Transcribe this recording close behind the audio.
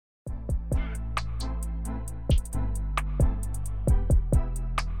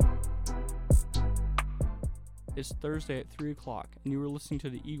It's Thursday at 3 o'clock, and you are listening to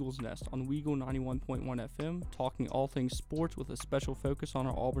the Eagles Nest on Weagle 91.1 FM, talking all things sports with a special focus on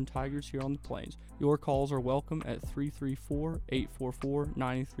our Auburn Tigers here on the Plains. Your calls are welcome at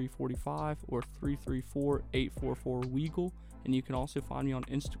 334-844-9345 or 334-844-WEAGLE, and you can also find me on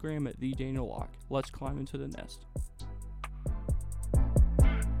Instagram at @TheDanielLocke. Let's climb into the nest.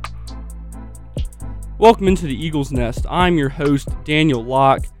 Welcome into the Eagles Nest. I'm your host, Daniel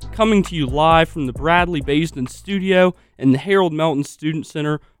Locke, coming to you live from the Bradley Baisden Studio and the Harold Melton Student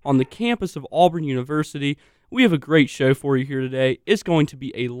Center on the campus of Auburn University. We have a great show for you here today. It's going to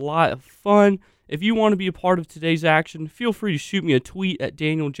be a lot of fun. If you want to be a part of today's action, feel free to shoot me a tweet at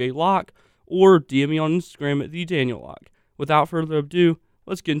Daniel J. Locke or DM me on Instagram at @TheDanielLocke. Without further ado,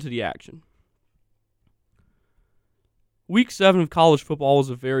 let's get into the action. Week 7 of college football was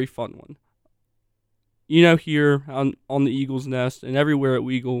a very fun one. You know, here on the Eagles Nest and everywhere at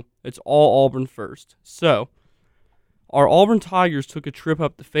Weagle, it's all Auburn first. So, our Auburn Tigers took a trip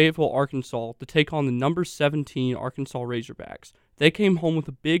up to Fayetteville, Arkansas to take on the number 17 Arkansas Razorbacks. They came home with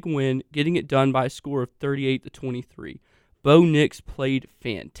a big win, getting it done by a score of 38-23. Bo Nix played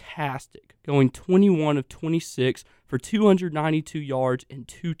fantastic, going 21 of 26 for 292 yards and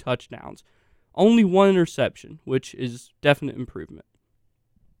 2 touchdowns. Only 1 interception, which is definite improvement.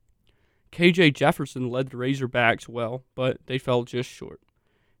 KJ Jefferson led the Razorbacks well, but they fell just short.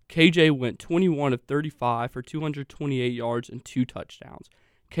 KJ went 21 of 35 for 228 yards and 2 touchdowns.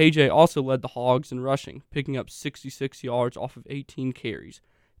 KJ also led the Hogs in rushing, picking up 66 yards off of 18 carries.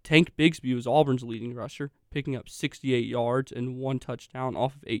 Tank Bigsby was Auburn's leading rusher, picking up 68 yards and 1 touchdown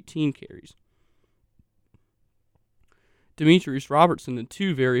off of 18 carries. Demetrius Robertson had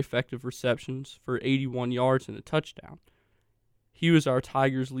 2 very effective receptions for 81 yards and a touchdown. He was our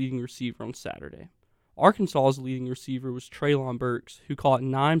Tigers' leading receiver on Saturday. Arkansas's leading receiver was Treylon Burks, who caught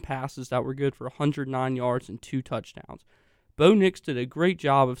 9 passes that were good for 109 yards and 2 touchdowns. Bo Nix did a great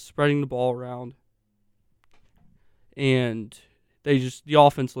job of spreading the ball around, and the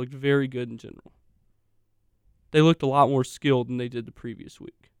offense looked very good in general. They looked a lot more skilled than they did the previous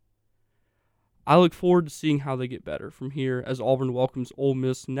week. I look forward to seeing how they get better from here as Auburn welcomes Ole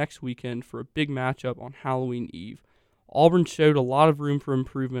Miss next weekend for a big matchup on Halloween Eve. Auburn showed a lot of room for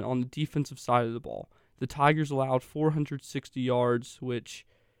improvement on the defensive side of the ball. The Tigers allowed 460 yards, which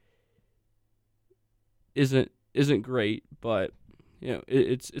isn't great, but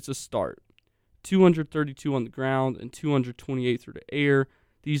it's a start. 232 on the ground and 228 through the air.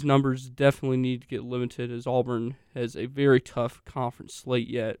 These numbers definitely need to get limited as Auburn has a very tough conference slate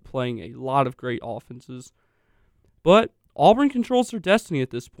yet, playing a lot of great offenses. But Auburn controls their destiny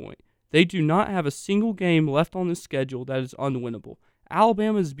at this point. They do not have a single game left on the schedule that is unwinnable.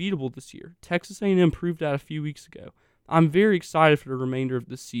 Alabama is beatable this year. Texas A&M proved that a few weeks ago. I'm very excited for the remainder of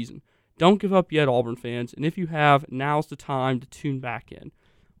this season. Don't give up yet, Auburn fans, and if you have, now's the time to tune back in.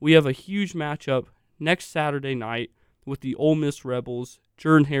 We have a huge matchup next Saturday night with the Ole Miss Rebels,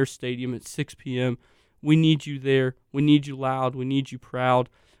 Jordan-Hare Stadium at 6 p.m. We need you there. We need you loud. We need you proud.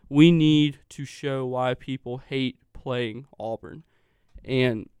 We need to show why people hate playing Auburn.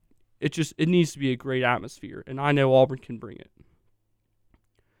 And it needs to be a great atmosphere, and I know Auburn can bring it.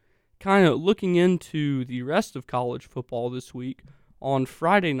 Kind of looking into the rest of college football this week, on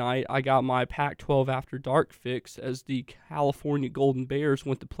Friday night, I got my Pac-12 After Dark fix as the California Golden Bears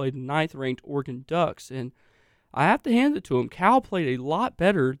went to play the 9th-ranked Oregon Ducks, and I have to hand it to them. Cal played a lot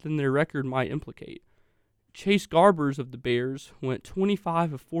better than their record might implicate. Chase Garbers of the Bears went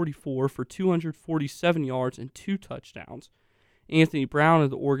 25 of 44 for 247 yards and 2 touchdowns. Anthony Brown of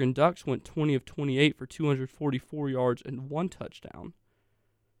the Oregon Ducks went 20 of 28 for 244 yards and 1 touchdown.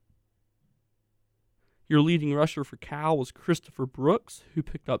 Your leading rusher for Cal was Christopher Brooks, who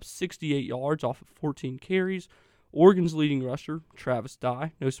picked up 68 yards off of 14 carries. Oregon's leading rusher, Travis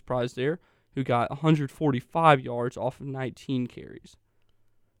Dye, no surprise there, who got 145 yards off of 19 carries.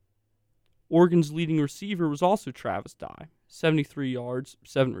 Oregon's leading receiver was also Travis Dye, 73 yards,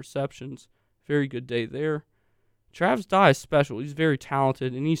 7 receptions. Very good day there. Travis Dye is special. He's very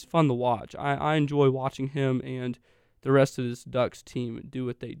talented, and he's fun to watch. I enjoy watching him and the rest of this Ducks team do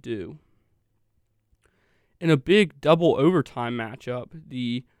what they do. In a big double overtime matchup,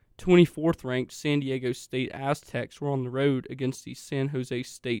 the 24th-ranked San Diego State Aztecs were on the road against the San Jose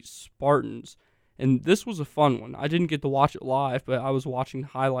State Spartans, and this was a fun one. I didn't get to watch it live, but I was watching the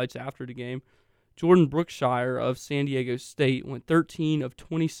highlights after the game. Jordan Brookshire of San Diego State went 13 of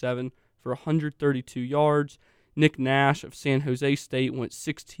 27 for 132 yards. Nick Nash of San Jose State went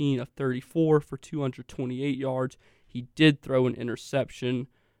 16 of 34 for 228 yards. He did throw an interception,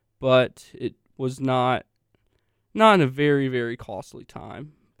 but it was not in a very, very costly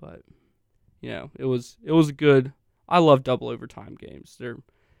time. But It was good. I love double overtime games.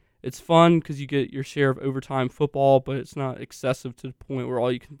 It's fun because you get your share of overtime football, but it's not excessive to the point where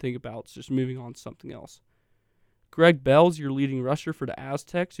all you can think about is just moving on to something else. Greg Bell's your leading rusher for the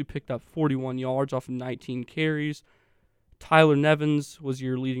Aztecs, who picked up 41 yards off of 19 carries. Tyler Nevins was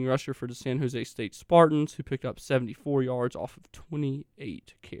your leading rusher for the San Jose State Spartans, who picked up 74 yards off of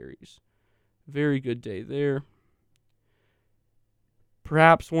 28 carries. Very good day there.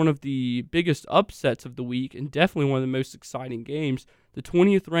 Perhaps one of the biggest upsets of the week, and definitely one of the most exciting games, the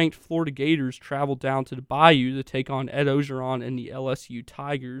 20th ranked Florida Gators traveled down to the Bayou to take on Ed Ogeron and the LSU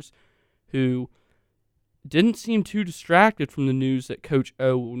Tigers, who didn't seem too distracted from the news that Coach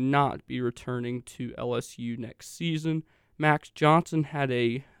O will not be returning to LSU next season. Max Johnson had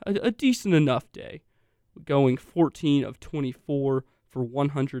a decent enough day, going 14 of 24 for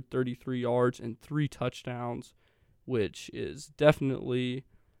 133 yards and 3 touchdowns, which is definitely,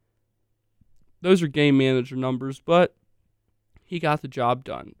 those are game manager numbers, but he got the job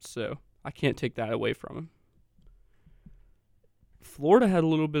done, so I can't take that away from him. Florida had a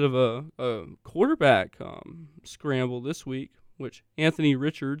little bit of a quarterback scramble this week, which Anthony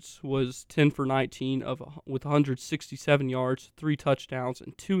Richards was 10 for 19 with 167 yards, 3 touchdowns,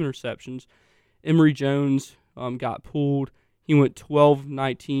 and 2 interceptions. Emory Jones got pulled. He went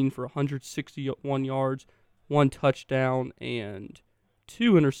 12-19 for 161 yards, 1 touchdown, and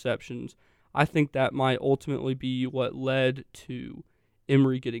 2 interceptions. I think that might ultimately be what led to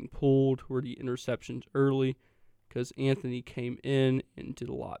Emory getting pulled, were the interceptions early, because Anthony came in and did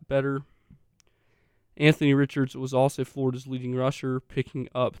a lot better. Anthony Richards was also Florida's leading rusher, picking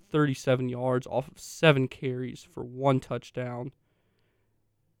up 37 yards off of 7 carries for 1 touchdown.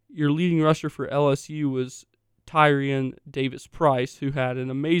 Your leading rusher for LSU was Tyrion Davis-Price, who had an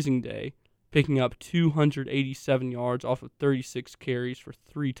amazing day, picking up 287 yards off of 36 carries for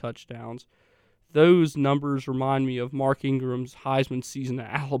 3 touchdowns. Those numbers remind me of Mark Ingram's Heisman season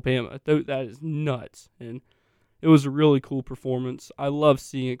at Alabama. That is nuts, and it was a really cool performance. I love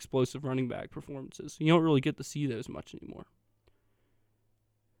seeing explosive running back performances. You don't really get to see those much anymore.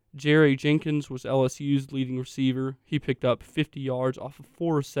 Jerry Jenkins was LSU's leading receiver. He picked up 50 yards off of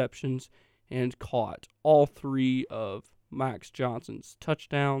 4 receptions and caught all 3 of Max Johnson's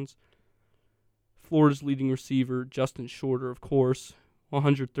touchdowns. Florida's leading receiver, Justin Shorter, of course,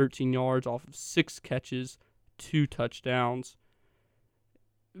 113 yards off of 6 catches, 2 touchdowns.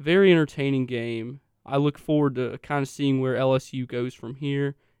 Very entertaining game. I look forward to kind of seeing where LSU goes from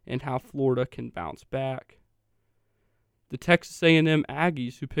here and how Florida can bounce back. The Texas A&M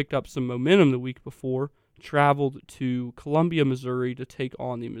Aggies, who picked up some momentum the week before, traveled to Columbia, Missouri to take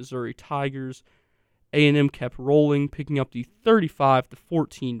on the Missouri Tigers. A&M kept rolling, picking up the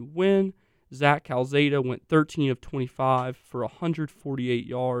 35-14 win. Zach Calzada went 13 of 25 for 148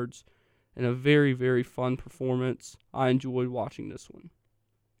 yards and a very, very fun performance. I enjoyed watching this one.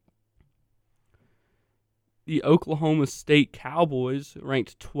 The Oklahoma State Cowboys,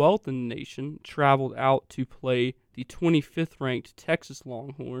 ranked 12th in the nation, traveled out to play the 25th ranked Texas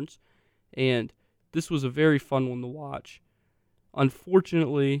Longhorns, and this was a very fun one to watch.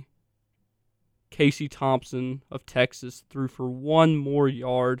 Unfortunately, Casey Thompson of Texas threw for 1 more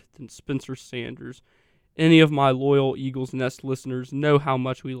yard than Spencer Sanders. Any of my loyal Eagles Nest listeners know how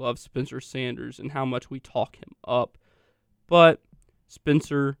much we love Spencer Sanders and how much we talk him up. But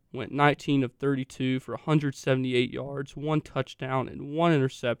Spencer went 19 of 32 for 178 yards, 1 touchdown, and 1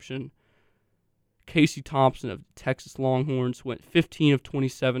 interception. Casey Thompson of the Texas Longhorns went 15 of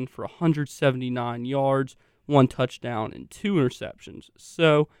 27 for 179 yards, 1 touchdown, and 2 interceptions.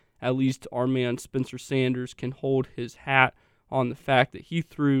 So, at least our man Spencer Sanders can hold his hat on the fact that he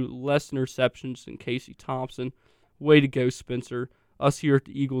threw less interceptions than Casey Thompson. Way to go, Spencer. Us here at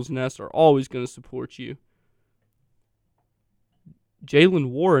the Eagles Nest are always going to support you. Jalen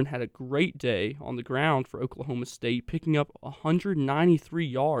Warren had a great day on the ground for Oklahoma State, picking up 193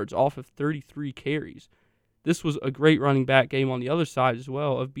 yards off of 33 carries. This was a great running back game on the other side as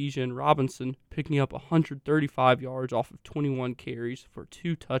well, of Bijan Robinson picking up 135 yards off of 21 carries for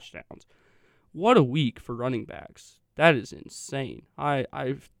 2 touchdowns. What a week for running backs. That is insane.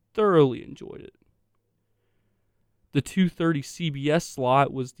 I've thoroughly enjoyed it. The 2:30 CBS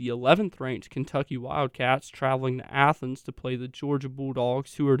slot was the 11th ranked Kentucky Wildcats traveling to Athens to play the Georgia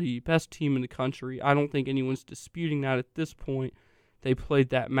Bulldogs, who are the best team in the country. I don't think anyone's disputing that at this point. They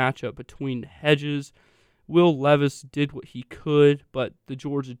played that matchup between the hedges. Will Levis did what he could, but the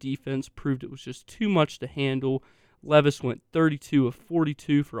Georgia defense proved it was just too much to handle. Levis went 32 of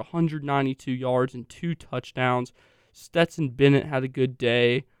 42 for 192 yards and 2 touchdowns. Stetson Bennett had a good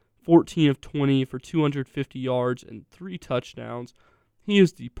day, 14 of 20 for 250 yards and 3 touchdowns. He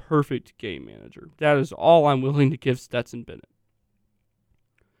is the perfect game manager. That is all I'm willing to give Stetson Bennett.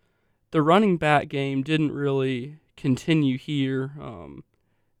 The running back game didn't really continue here.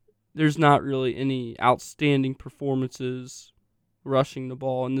 There's not really any outstanding performances rushing the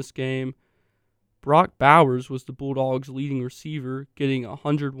ball in this game. Brock Bowers was the Bulldogs' leading receiver, getting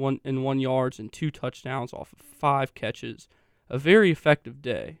 101 yards and 2 touchdowns off of 5 catches. A very effective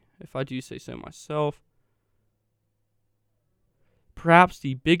day, if I do say so myself. Perhaps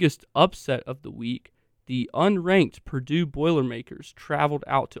the biggest upset of the week, the unranked Purdue Boilermakers traveled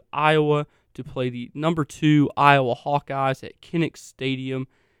out to Iowa to play the number 2 Iowa Hawkeyes at Kinnick Stadium,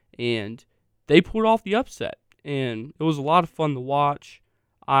 and they pulled off the upset, and it was a lot of fun to watch.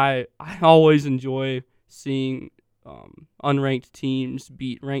 I always enjoy seeing unranked teams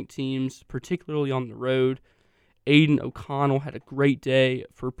beat ranked teams, particularly on the road. Aiden O'Connell had a great day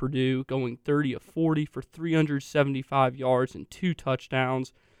for Purdue, going 30 of 40 for 375 yards and 2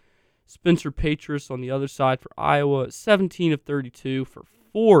 touchdowns. Spencer Patras on the other side for Iowa, 17 of 32 for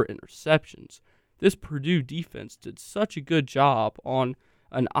 4 interceptions. This Purdue defense did such a good job on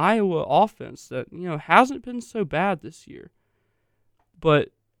an Iowa offense that, hasn't been so bad this year. But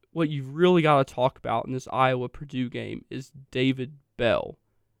what you've really got to talk about in this Iowa-Purdue game is David Bell.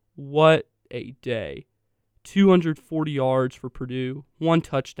 What a day. 240 yards for Purdue, 1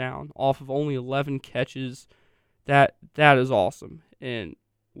 touchdown off of only 11 catches. That is awesome. And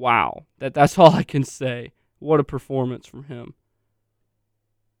wow, that's all I can say. What a performance from him.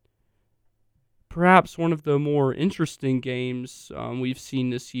 Perhaps one of the more interesting games we've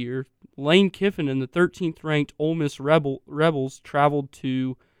seen this year, Lane Kiffin and the 13th ranked Ole Miss Rebels traveled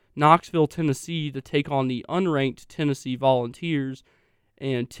to Knoxville, Tennessee to take on the unranked Tennessee Volunteers,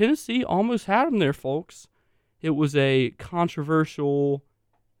 and Tennessee almost had them there, folks. It was a controversial,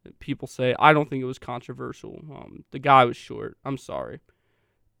 people say, I don't think it was controversial. The guy was short, I'm sorry.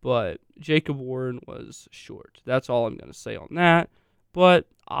 But Jacob Warren was short. That's all I'm going to say on that. But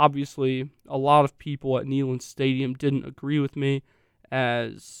obviously, a lot of people at Neyland Stadium didn't agree with me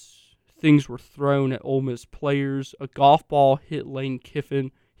as things were thrown at Ole Miss players. A golf ball hit Lane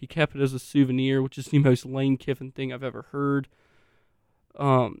Kiffin. He kept it as a souvenir, which is the most Lane Kiffin thing I've ever heard.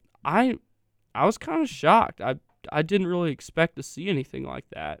 I was kind of shocked. I didn't really expect to see anything like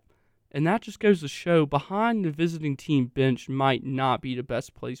that. And that just goes to show behind the visiting team bench might not be the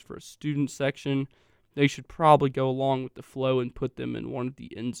best place for a student section. They should probably go along with the flow and put them in one of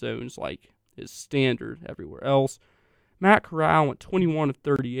the end zones like is standard everywhere else. Matt Corral went 21 of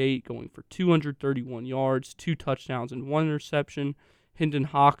 38, going for 231 yards, 2 touchdowns, and 1 interception. Hendon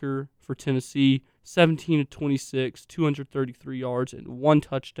Hawker for Tennessee, 17 of 26, 233 yards, and 1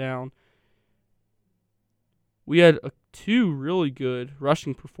 touchdown. We had 2 really good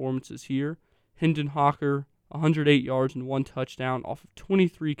rushing performances here. Hendon Hawker, 108 yards and 1 touchdown off of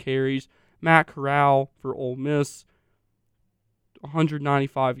 23 carries. Matt Corral for Ole Miss,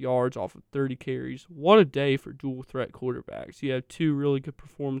 195 yards off of 30 carries. What a day for dual-threat quarterbacks. You have 2 really good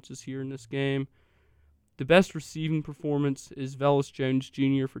performances here in this game. The best receiving performance is Velus Jones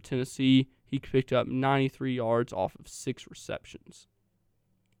Jr. for Tennessee. He picked up 93 yards off of 6 receptions.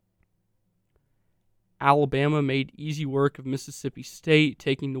 Alabama made easy work of Mississippi State,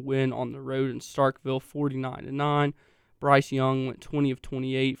 taking the win on the road in Starkville 49-9. Bryce Young went 20 of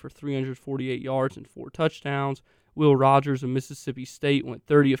 28 for 348 yards and 4 touchdowns. Will Rogers of Mississippi State went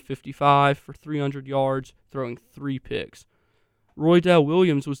 30 of 55 for 300 yards, throwing 3 picks. Roydell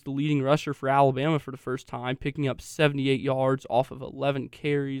Williams was the leading rusher for Alabama for the first time, picking up 78 yards off of 11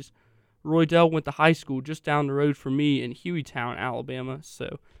 carries. Roydell went to high school just down the road from me in Hueytown, Alabama,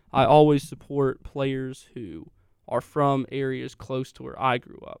 so I always support players who are from areas close to where I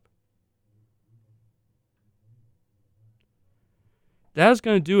grew up. That is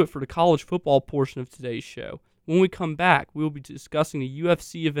going to do it for the college football portion of today's show. When we come back, we will be discussing a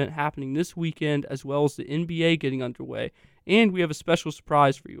UFC event happening this weekend, as well as the NBA getting underway, and we have a special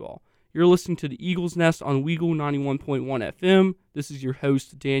surprise for you all. You're listening to the Eagles Nest on Weagle 91.1 FM. This is your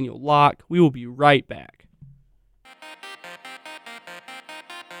host, Daniel Locke. We will be right back.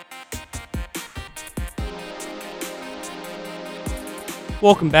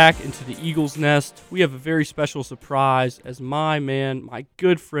 Welcome back into the Eagles Nest. We have a very special surprise as my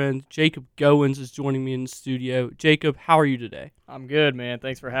good friend, Jacob Goins is joining me in the studio. Jacob, how are you today? I'm good, man.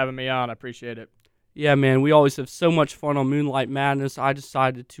 Thanks for having me on. I appreciate it. Yeah, man, we always have so much fun on Moonlight Madness. I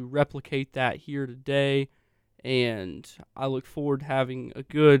decided to replicate that here today, and I look forward to having a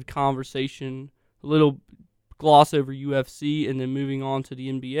good conversation, a little gloss over UFC, and then moving on to the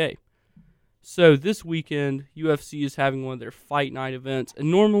NBA. So this weekend, UFC is having one of their Fight Night events, and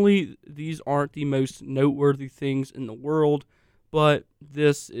normally these aren't the most noteworthy things in the world, but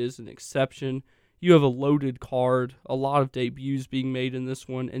this is an exception. You have a loaded card, a lot of debuts being made in this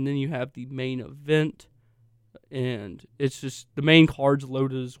one, and then you have the main event, and it's just the main card's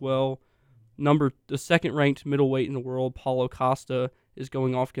loaded as well. The second-ranked middleweight in the world, Paulo Costa, is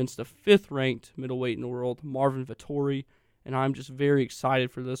going off against the fifth-ranked middleweight in the world, Marvin Vettori, and I'm just very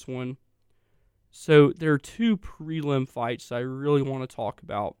excited for this one. So there are two prelim fights I really want to talk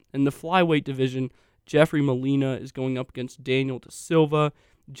about. In the flyweight division, Jeffrey Molina is going up against Daniel Da Silva.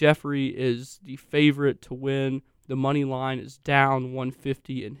 Jeffrey is the favorite to win. The money line is down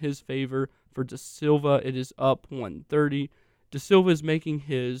 150 in his favor. For Da Silva, it is up 130. Da Silva is making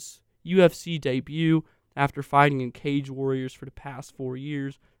his UFC debut after fighting in Cage Warriors for the past 4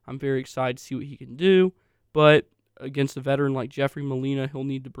 years. I'm very excited to see what he can do, but against a veteran like Jeffrey Molina, he'll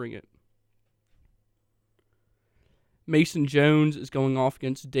need to bring it. Mason Jones is going off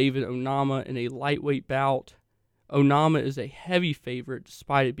against David Onama in a lightweight bout. Onama is a heavy favorite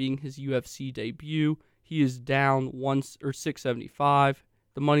despite it being his UFC debut. He is down 675.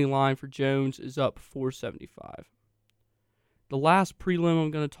 The money line for Jones is up 475. The last prelim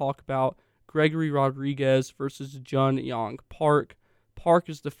I'm going to talk about, Gregory Rodriguez versus Jun Yong Park. Park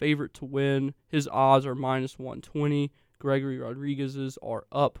is the favorite to win. His odds are minus 120. Gregory Rodriguez's are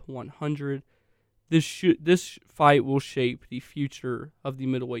up 100. This fight will shape the future of the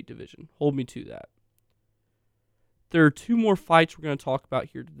middleweight division. Hold me to that. There are two more fights we're going to talk about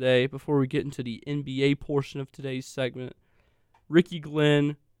here today before we get into the NBA portion of today's segment. Ricky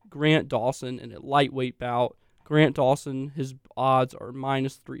Glenn, Grant Dawson in a lightweight bout. Grant Dawson, his odds are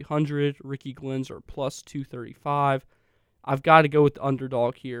minus 300. Ricky Glenn's are plus 235. I've got to go with the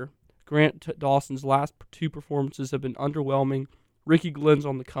underdog here. Grant Dawson's last two performances have been underwhelming. Ricky Glenn's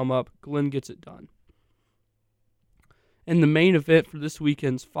on the come up. Glenn gets it done. And the main event for this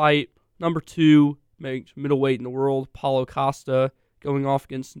weekend's fight, number 2 middleweight in the world, Paulo Costa, going off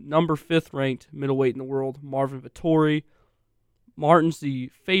against number 5th ranked middleweight in the world, Marvin Vettori. Martin's the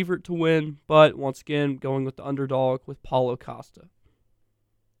favorite to win, but once again, going with the underdog with Paulo Costa.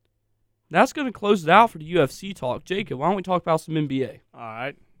 That's going to close it out for the UFC talk. Jacob, why don't we talk about some NBA? All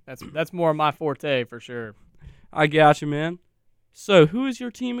right. That's more of my forte for sure. I got you, man. So, who is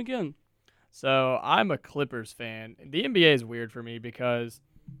your team again? So, I'm a Clippers fan. The NBA is weird for me because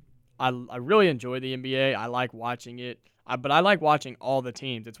I really enjoy the NBA. I like watching it, but I like watching all the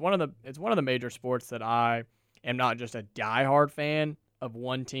teams. It's one of the major sports that I am not just a diehard fan of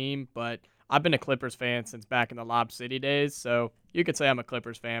one team, but I've been a Clippers fan since back in the Lob City days, so you could say I'm a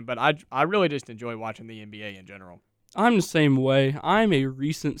Clippers fan, but I really just enjoy watching the NBA in general. I'm the same way. I'm a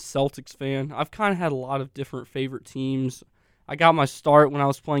recent Celtics fan. I've kind of had a lot of different favorite teams. I got my start when I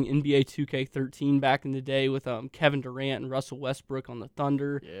was playing NBA 2K13 back in the day with Kevin Durant and Russell Westbrook on the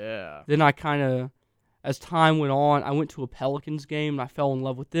Thunder. Yeah. Then I kind of, as time went on, I went to a Pelicans game and I fell in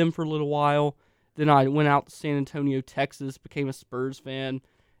love with them for a little while. Then I went out to San Antonio, Texas, became a Spurs fan.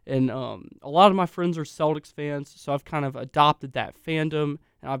 And a lot of my friends are Celtics fans, so I've kind of adopted that fandom,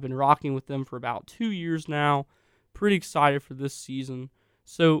 and I've been rocking with them for about 2 years now. Pretty excited for this season.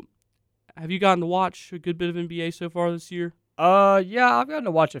 So, have you gotten to watch a good bit of NBA so far this year? Yeah, I've gotten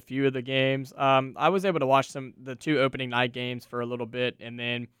to watch a few of the games. I was able to watch the 2 opening night games for a little bit, and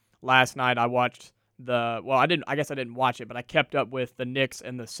then last night I watched I didn't watch it, but I kept up with the Knicks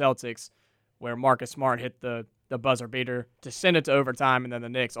and the Celtics, where Marcus Smart hit the buzzer beater to send it to overtime, and then the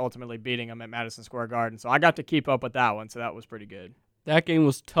Knicks ultimately beating them at Madison Square Garden. So I got to keep up with that one, so that was pretty good. That game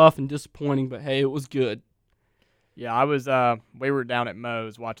was tough and disappointing, but hey, it was good. Yeah, we were down at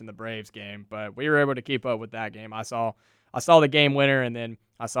Moe's watching the Braves game, but we were able to keep up with that game. I saw the game winner, and then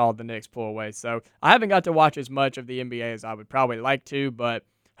I saw the Knicks pull away. So I haven't got to watch as much of the NBA as I would probably like to, but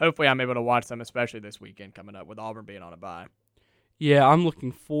hopefully I'm able to watch them, especially this weekend coming up with Auburn being on a bye. Yeah, I'm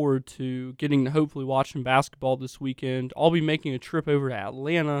looking forward to getting to hopefully watch some basketball this weekend. I'll be making a trip over to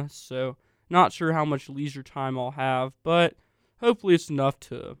Atlanta, so not sure how much leisure time I'll have, but hopefully it's enough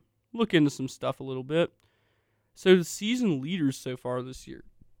to look into some stuff a little bit. So the season leaders so far this year.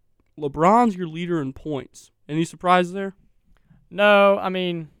 LeBron's your leader in points. Any surprise there? No, I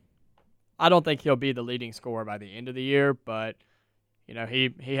mean, I don't think he'll be the leading scorer by the end of the year, but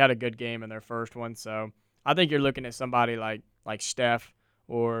he had a good game in their first one, so I think you're looking at somebody like Steph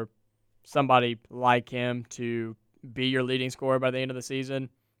or somebody like him to be your leading scorer by the end of the season.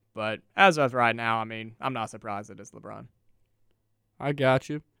 But as of right now, I mean, I'm not surprised that it's LeBron. I got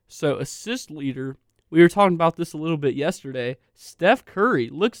you. So assist leader, we were talking about this a little bit yesterday. Steph Curry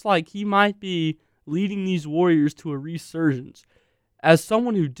looks like he might be leading these Warriors to a resurgence. As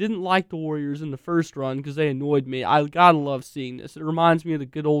someone who didn't like the Warriors in the first run because they annoyed me, I gotta love seeing this. It reminds me of the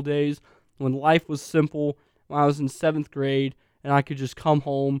good old days when life was simple, when I was in 7th grade, and I could just come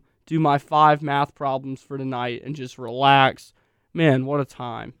home, do my 5 math problems for the night, and just relax. Man, what a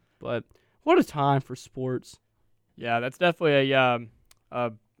time. But what a time for sports. Yeah, that's definitely a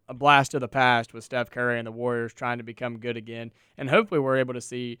blast of the past with Steph Curry and the Warriors trying to become good again. And hopefully we're able to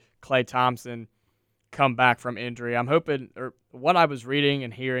see Klay Thompson come back from injury. I'm hoping, or what I was reading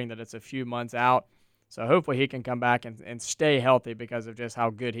and hearing, that it's a few months out. So hopefully he can come back and stay healthy because of just how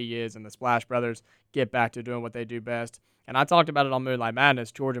good he is, and the Splash Brothers get back to doing what they do best. And I talked about it on Moonlight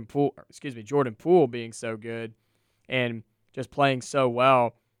Madness, Jordan Poole being so good and just playing so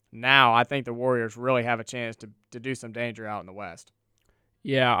well. Now I think the Warriors really have a chance to do some danger out in the West.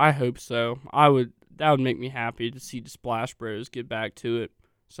 Yeah, I hope so. That would make me happy to see the Splash Bros get back to it.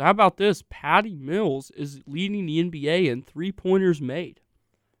 So how about this? Patty Mills is leading the NBA in 3-pointers made.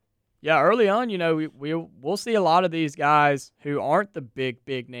 Yeah, early on, we'll see a lot of these guys who aren't the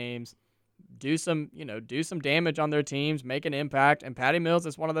big names do some damage on their teams, make an impact, and Patty Mills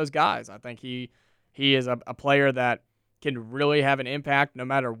is one of those guys. I think he is a player that can really have an impact no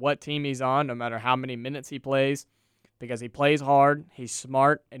matter what team he's on, no matter how many minutes he plays, because he plays hard, he's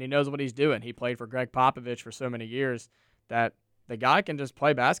smart, and he knows what he's doing. He played for Greg Popovich for so many years that the guy can just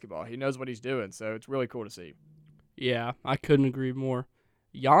play basketball. He knows what he's doing, so it's really cool to see. Yeah, I couldn't agree more.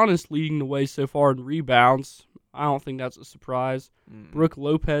 Giannis leading the way so far in rebounds. I don't think that's a surprise. Brook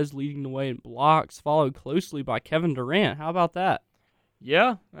Lopez leading the way in blocks, followed closely by Kevin Durant. How about that?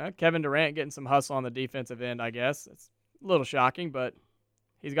 Yeah, Kevin Durant getting some hustle on the defensive end, I guess. It's a little shocking, but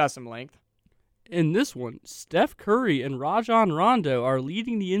he's got some length. In this one, Steph Curry and Rajon Rondo are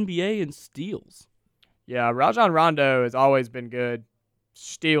leading the NBA in steals. Yeah, Rajon Rondo has always been good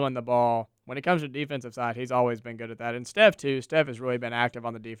stealing the ball. When it comes to the defensive side, he's always been good at that. And Steph, too. Steph has really been active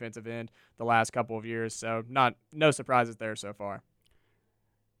on the defensive end the last couple of years, so no surprises there so far.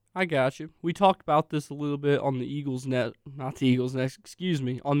 I got you. We talked about this a little bit on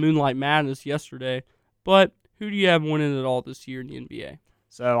on Moonlight Madness yesterday. But who do you have winning it all this year in the NBA?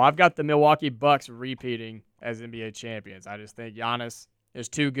 So I've got the Milwaukee Bucks repeating as NBA champions. I just think Giannis is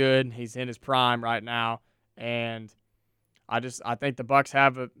too good. He's in his prime right now, and I think the Bucks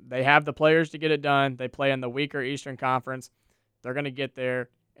have the players to get it done. They play in the weaker Eastern Conference. They're going to get there,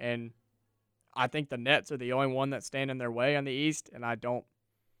 and I think the Nets are the only one that's standing in their way on the East, and I don't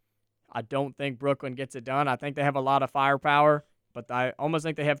think Brooklyn gets it done. I think they have a lot of firepower, but I almost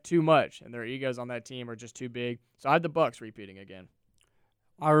think they have too much, and their egos on that team are just too big. So I have the Bucks repeating again.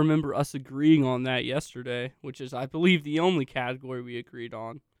 I remember us agreeing on that yesterday, which is, I believe, the only category we agreed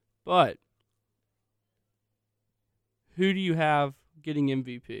on. But who do you have getting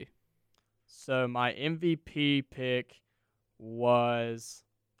MVP? So my MVP pick was,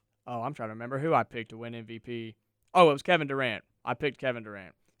 I'm trying to remember who I picked to win MVP. Oh, it was Kevin Durant. I picked Kevin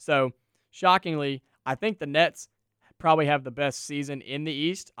Durant. So shockingly, I think the Nets probably have the best season in the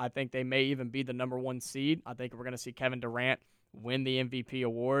East. I think they may even be the number 1 seed. I think we're going to see Kevin Durant win the MVP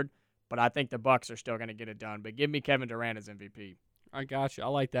award, but I think the Bucks are still going to get it done. But give me Kevin Durant as MVP. I got you. I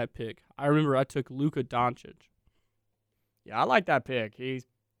like that pick. I remember I took Luka Doncic. Yeah, I like that pick.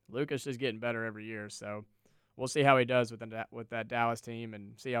 Luka's just getting better every year, so we'll see how he does with that Dallas team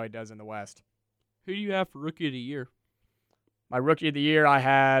and see how he does in the West. Who do you have for Rookie of the Year? My Rookie of the Year, I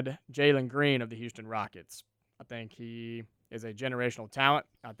had Jalen Green of the Houston Rockets. I think he is a generational talent.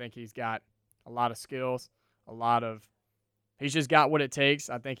 I think he's got a lot of skills, he's just got what it takes.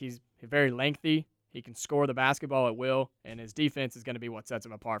 I think he's very lengthy. He can score the basketball at will, and his defense is going to be what sets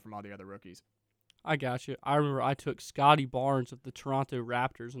him apart from all the other rookies. I got you. I remember I took Scotty Barnes of the Toronto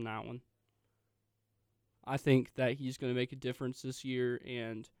Raptors in that one. I think that he's going to make a difference this year,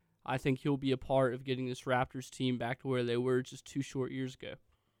 and I think he'll be a part of getting this Raptors team back to where they were just 2 short years ago.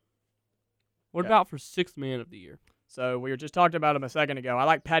 What about for 6th Man of the Year? So we were just talking about him a second ago. I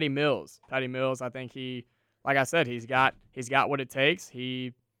like Patty Mills. Patty Mills, I think like I said, he's got what it takes.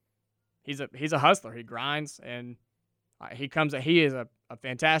 He's a hustler. He grinds, and he is a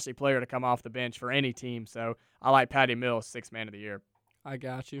fantastic player to come off the bench for any team. So I like Patty Mills, 6th Man of the Year. I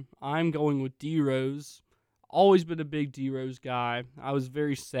got you. I'm going with D-Rose. Always been a big D-Rose guy. I was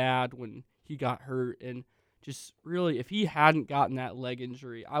very sad when he got hurt, and just really, if he hadn't gotten that leg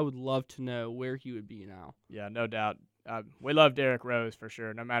injury, I would love to know where he would be now. Yeah, no doubt. We love Derrick Rose for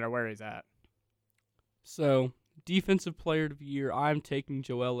sure, no matter where he's at. So, Defensive Player of the Year, I'm taking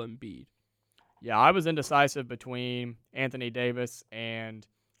Joel Embiid. Yeah, I was indecisive between Anthony Davis and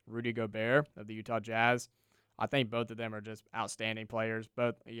Rudy Gobert of the Utah Jazz. I think both of them are just outstanding players,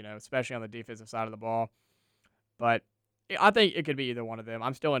 both, especially on the defensive side of the ball. But I think it could be either one of them.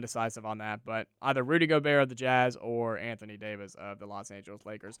 I'm still indecisive on that, but either Rudy Gobert of the Jazz or Anthony Davis of the Los Angeles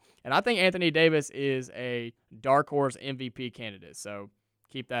Lakers. And I think Anthony Davis is a dark horse MVP candidate, so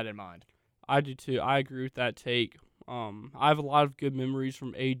keep that in mind. I do too. I agree with that take. I have a lot of good memories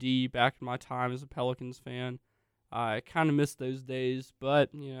from AD back in my time as a Pelicans fan. I kind of miss those days,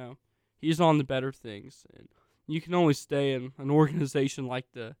 but, he's on the better things. And you can only stay in an organization like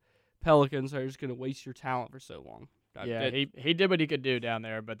the Pelicans that are just going to waste your talent for so long. He did what he could do down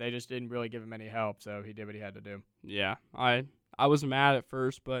there, but they just didn't really give him any help, so he did what he had to do. Yeah, I was mad at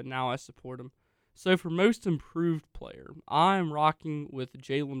first, but now I support him. So for most improved player, I'm rocking with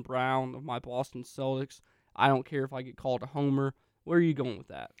Jaylen Brown of my Boston Celtics. I don't care if I get called a homer. Where are you going with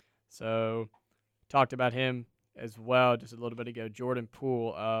that? So, talked about him as well just a little bit ago. Jordan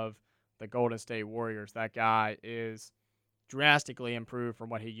Poole of the Golden State Warriors. That guy is drastically improved from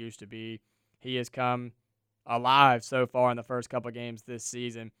what he used to be. He has come alive so far in the first couple of games this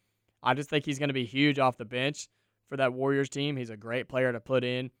season. I just think he's going to be huge off the bench for that Warriors team. He's a great player to put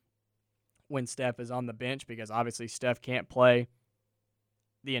in when Steph is on the bench because obviously Steph can't play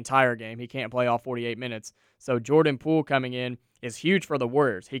the entire game. He can't play all 48 minutes. So Jordan Poole coming in is huge for the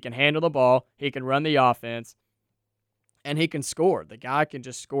Warriors. He can handle the ball, he can run the offense, and he can score. The guy can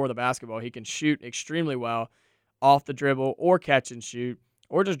just score the basketball. He can shoot extremely well off the dribble or catch and shoot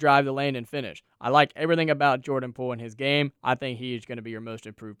or just drive the lane and finish. I like everything about Jordan Poole in his game. I think he's going to be your most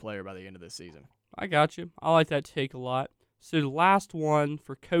improved player by the end of this season. I got you. I like that take a lot. So the last one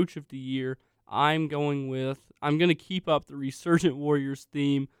for Coach of the Year, I'm going to keep up the Resurgent Warriors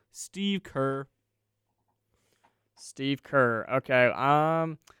theme, Steve Kerr. Steve Kerr. Okay.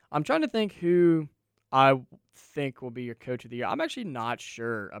 I'm trying to think who I think will be your Coach of the Year. I'm actually not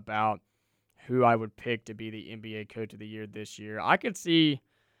sure about who I would pick to be the NBA Coach of the Year this year. I could see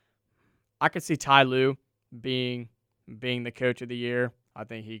Ty Lue being the Coach of the Year. I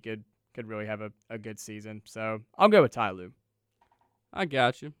think he could really have a good season. So I'll go with Ty Lue. I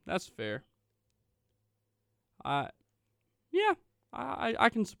got you. That's fair. I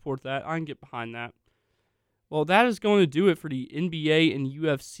can support that. I can get behind that. Well, that is going to do it for the NBA and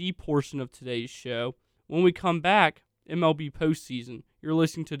UFC portion of today's show. When we come back, MLB postseason. You're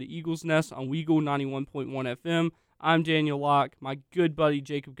listening to the Eagles Nest on Weagle 91.1 FM. I'm Daniel Locke. My good buddy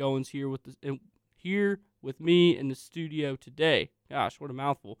Jacob Goins here with me in the studio today. Gosh, what a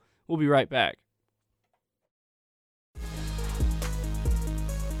mouthful. We'll be right back.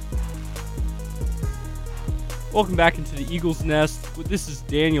 Welcome back into the Eagles Nest. This is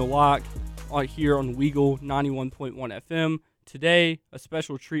Daniel Locke here on Weagle 91.1 FM. Today, a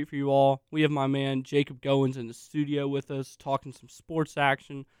special treat for you all. We have my man Jacob Goins in the studio with us, talking some sports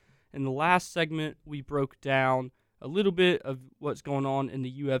action. In the last segment, we broke down a little bit of what's going on in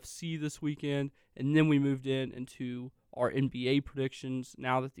the UFC this weekend, and then we moved into our NBA predictions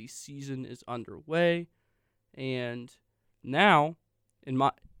now that the season is underway. And now, in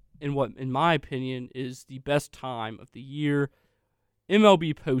my opinion is the best time of the year,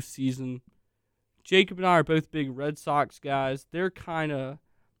 MLB postseason. Jacob and I are both big Red Sox guys. They're kind of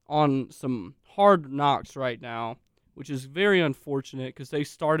on some hard knocks right now, which is very unfortunate because they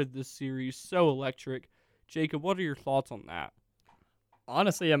started this series so electric. Jacob, what are your thoughts on that?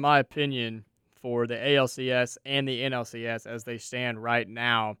 Honestly, in my opinion, for the ALCS and the NLCS as they stand right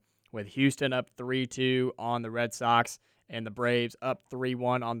now, with Houston up 3-2 on the Red Sox and the Braves up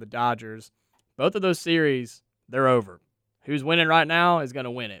 3-1 on the Dodgers, both of those series, they're over. Who's winning right now is going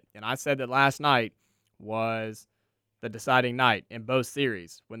to win it. And I said that last night was the deciding night in both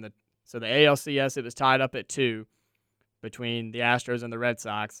series. So the ALCS, it was tied up at 2 between the Astros and the Red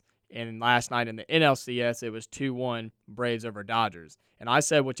Sox. And last night in the NLCS, it was 2-1 Braves over Dodgers. And I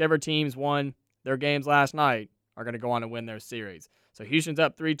said whichever teams won their games last night are going to go on and win their series. So Houston's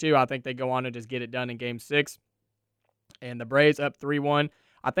up 3-2. I think they go on and just get it done in Game 6. And the Braves up 3-1.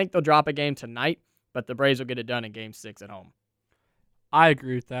 I think they'll drop a game tonight, but the Braves will get it done in Game 6 at home. I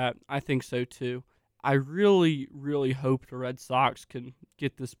agree with that. I think so too. I really, really hope the Red Sox can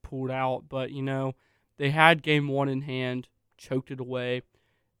get this pulled out, but, they had Game 1 in hand, choked it away.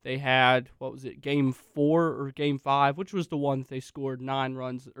 They had, Game 4 or Game 5, which was the one that they scored 7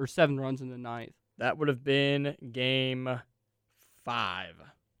 runs in the ninth. That would have been Game 5.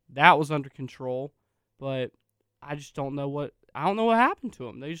 That was under control, but I just don't know what happened to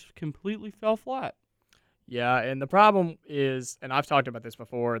them. They just completely fell flat. Yeah, and the problem is, and I've talked about this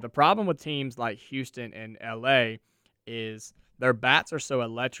before, the problem with teams like Houston and LA is their bats are so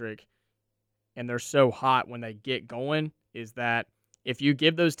electric and they're so hot when they get going, is that if you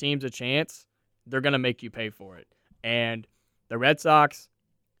give those teams a chance, they're going to make you pay for it. And the Red Sox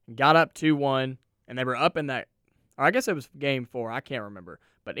got up 2-1, and they were up in that, Or I guess it was game 4. I can't remember.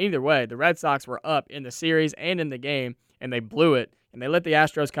 But either way, the Red Sox were up in the series and in the game, and they blew it, and they let the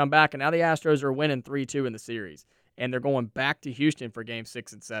Astros come back, and now the Astros are winning 3-2 in the series, and they're going back to Houston for game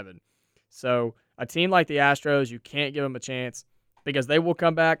 6 and 7. So a team like the Astros, you can't give them a chance because they will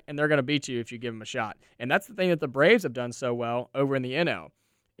come back, and they're going to beat you if you give them a shot. And that's the thing that the Braves have done so well over in the NL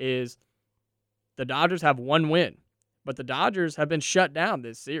is the Dodgers have one win. But the Dodgers have been shut down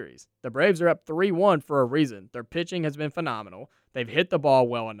this series. The Braves are up 3-1 for a reason. Their pitching has been phenomenal. They've hit the ball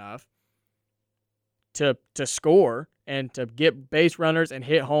well enough to score and to get base runners and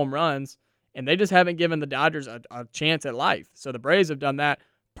hit home runs, and they just haven't given the Dodgers a chance at life. So the Braves have done that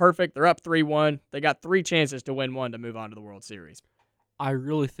perfect. They're up 3-1. They got 3 chances to win one to move on to the World Series. I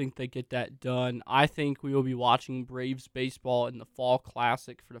really think they get that done. I think we will be watching Braves baseball in the Fall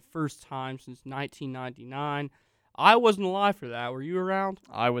Classic for the first time since 1999. I wasn't alive for that. Were you around?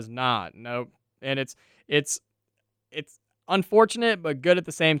 I was not. Nope. And it's unfortunate, but good at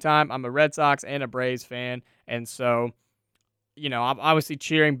the same time. I'm a Red Sox and a Braves fan, and so, I'm obviously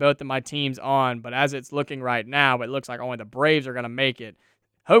cheering both of my teams on, but as it's looking right now, it looks like only the Braves are going to make it,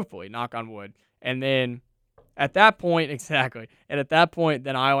 hopefully, knock on wood. And then at that point, exactly, and at that point,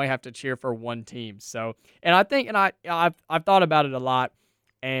 then I only have to cheer for one team. So, and I think, and I've thought about it a lot,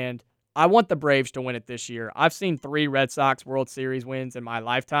 and I want the Braves to win it this year. I've seen 3 Red Sox World Series wins in my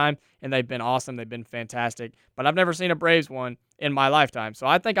lifetime, and they've been awesome. They've been fantastic. But I've never seen a Braves one in my lifetime. So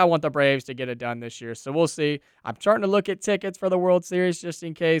I think I want the Braves to get it done this year. So we'll see. I'm starting to look at tickets for the World Series just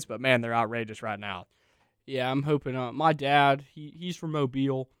in case, but, man, they're outrageous right now. Yeah, I'm hoping. My dad, he's from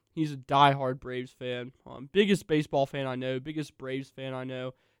Mobile. He's a diehard Braves fan. Biggest baseball fan I know, biggest Braves fan I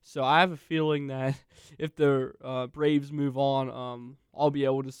know. So I have a feeling that if the Braves move on, I'll be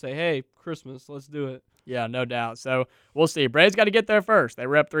able to say, hey, Christmas, let's do it. Yeah, no doubt. So we'll see. Braves got to get there first. They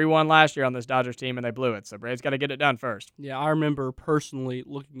were up 3-1 last year on this Dodgers team, and they blew it. So Braves got to get it done first. Yeah, I remember personally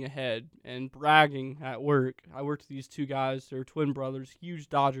looking ahead and bragging at work. I worked with these 2 guys. They're twin brothers, huge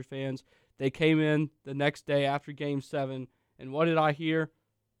Dodger fans. They came in the next day after Game 7, and what did I hear?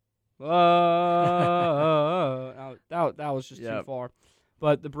 That was just too far.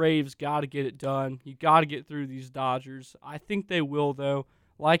 But the Braves got to get it done. You got to get through these Dodgers. I think they will, though.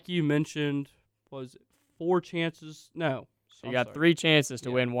 Like you mentioned, was it 4 chances? No. You got 3 chances to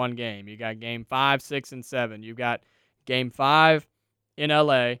win one game. You got Game 5, 6, and 7. You got Game 5 in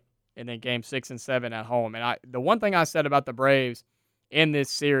LA, and then Game 6 and 7 at home. And the one thing I said about the Braves in this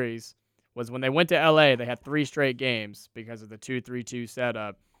series was when they went to LA, they had 3 straight games because of the 2-3-2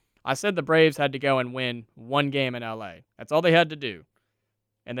 setup. I said the Braves had to go and win one game in LA. That's all they had to do.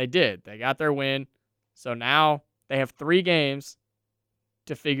 And they did. They got their win. So now they have 3 games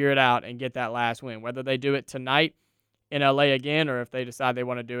to figure it out and get that last win. Whether they do it tonight in LA again or if they decide they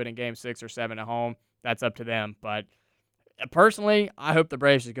want to do it in Game 6 or 7 at home, that's up to them. But personally, I hope the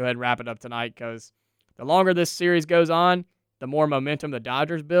Braves just go ahead and wrap it up tonight because the longer this series goes on, the more momentum the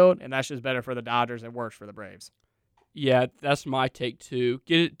Dodgers build, and that's just better for the Dodgers and worse for the Braves. Yeah, that's my take, too.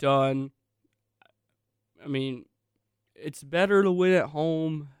 Get it done. I mean, it's better to win at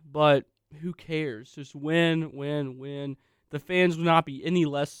home, but who cares? Just win, win, win. The fans will not be any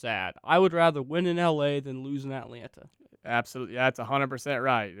less sad. I would rather win in LA than lose in Atlanta. Absolutely. That's 100%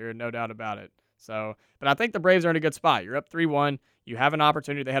 right. There's no doubt about it. So, but I think the Braves are in a good spot. You're up 3-1. You have an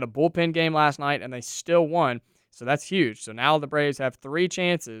opportunity. They had a bullpen game last night, and they still won. So that's huge. So now the Braves have 3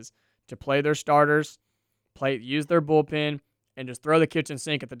 chances to play their starters, use their bullpen, and just throw the kitchen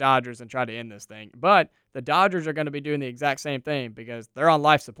sink at the Dodgers and try to end this thing. But the Dodgers are going to be doing the exact same thing because they're on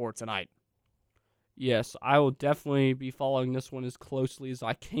life support tonight. Yes, I will definitely be following this one as closely as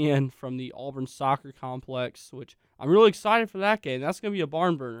I can from the Auburn Soccer Complex, which I'm really excited for that game. That's going to be a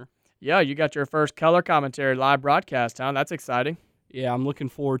barn burner. Yeah, you got your first color commentary live broadcast, huh? That's exciting. Yeah, I'm looking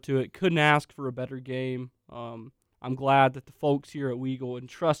forward to it. Couldn't ask for a better game. I'm glad that the folks here at Weagle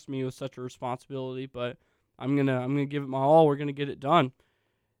entrust me with such a responsibility, but I'm gonna give it my all. We're gonna get it done,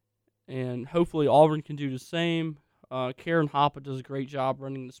 and hopefully Auburn can do the same. Karen Hoppe does a great job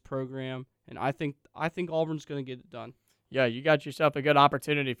running this program, and I think Auburn's gonna get it done. Yeah, you got yourself a good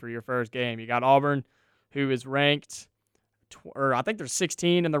opportunity for your first game. You got Auburn, who is ranked, I think there's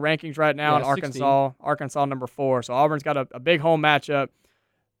 16 in the rankings right now, and Arkansas number 4. So Auburn's got a big home matchup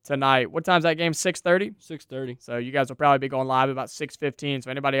tonight. What time's that game? 6:30? 6:30. So you guys will probably be going live about 6:15.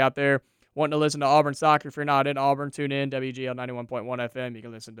 So anybody out there wanting to listen to Auburn soccer, if you're not in Auburn, tune in, WGL 91.1 FM. You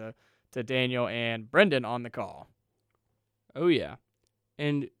can listen to Daniel and Brendan on the call. Oh, yeah.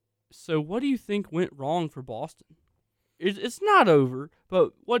 And so what do you think went wrong for Boston? It's not over,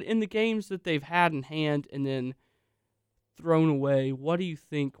 but what in the games that they've had in hand and then thrown away, what do you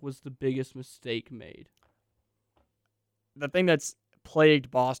think was the biggest mistake made? the thing that's plagued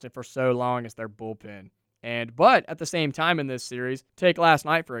Boston for so long is their bullpen. But at the same time in this series, take last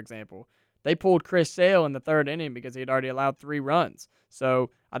night for example, they pulled Chris Sale in the third inning because he had already allowed 3 runs. So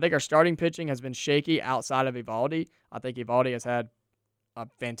I think our starting pitching has been shaky outside of Evaldi. I think Evaldi has had a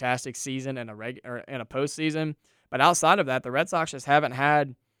fantastic season and a postseason, but outside of that, the Red Sox just haven't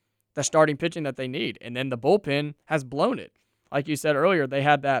had the starting pitching that they need, and then the bullpen has blown it. Like you said earlier, they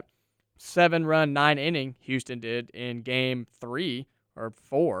had that 7-run 9-inning Houston did in Game 3 or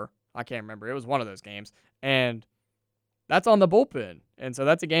 4. I can't remember. It was one of those games, and that's on the bullpen. And so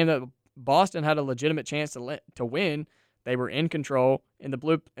that's a game that Boston had a legitimate chance to win. They were in control, and the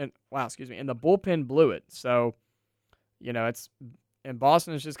bullpen blew it. So, and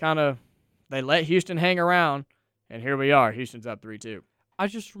Boston is just kind of, they let Houston hang around, and here we are. Houston's up 3-2. I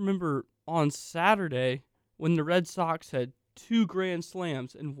just remember on Saturday when the Red Sox had 2 grand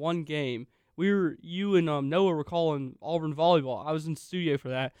slams in one game. You and Noah were calling Auburn volleyball. I was in studio for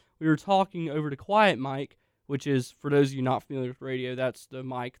that. We were talking over the quiet mic, which is, for those of you not familiar with radio, that's the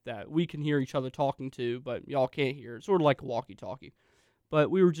mic that we can hear each other talking to, but y'all can't hear. It's sort of like a walkie-talkie. But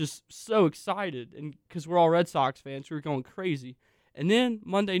we were just so excited, and because we're all Red Sox fans, we were going crazy. And then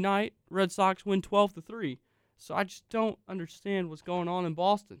Monday night, Red Sox win 12-3. So I just don't understand what's going on in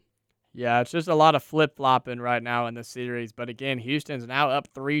Boston. Yeah, it's just a lot of flip-flopping right now in the series. But again, Houston's now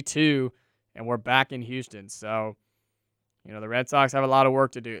up 3-2, and we're back in Houston. So, the Red Sox have a lot of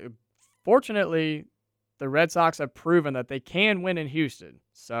work to do. Fortunately, the Red Sox have proven that they can win in Houston.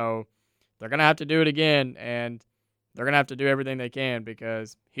 So they're going to have to do it again, and they're going to have to do everything they can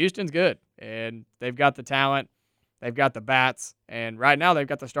because Houston's good, and they've got the talent, they've got the bats, and right now they've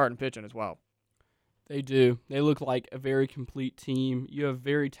got the starting pitching as well. They do. They look like a very complete team. You have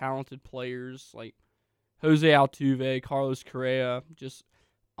very talented players like Jose Altuve, Carlos Correa. Just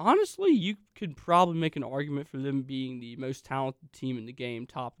honestly, you could probably make an argument for them being the most talented team in the game,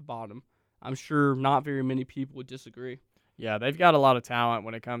 top to bottom. I'm sure not very many people would disagree. Yeah, they've got a lot of talent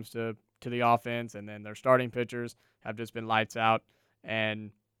when it comes to the offense, and then their starting pitchers have just been lights out,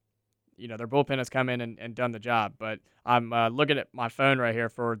 and their bullpen has come in and done the job. But I'm looking at my phone right here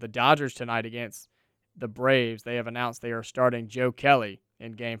for the Dodgers tonight against the Braves. They have announced they are starting Joe Kelly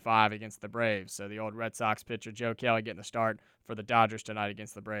in Game 5 against the Braves. So the old Red Sox pitcher Joe Kelly getting the start for the Dodgers tonight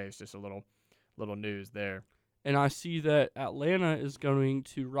against the Braves. Just a little news there. And I see that Atlanta is going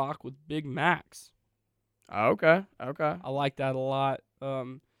to rock with Big Max. Okay. I like that a lot.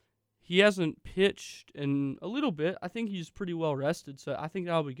 He hasn't pitched in a little bit. I think he's pretty well rested, so I think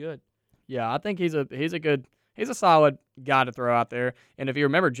that'll be good. Yeah, I think he's a solid guy to throw out there. And if you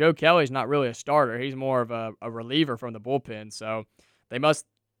remember, Joe Kelly's not really a starter. He's more of a reliever from the bullpen. So they must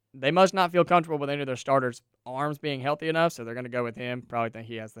not feel comfortable with any of their starters' arms being healthy enough, so they're going to go with him. Probably think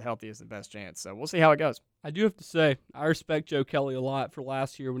he has the healthiest and best chance. So we'll see how it goes. I do have to say, I respect Joe Kelly a lot for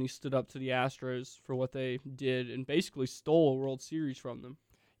last year when he stood up to the Astros for what they did and basically stole a World Series from them.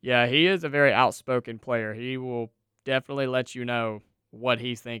 Yeah, he is a very outspoken player. He will definitely let you know what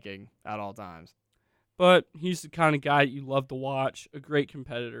he's thinking at all times. But he's the kind of guy that you love to watch, a great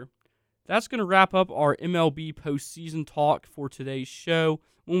competitor. That's going to wrap up our MLB postseason talk for today's show.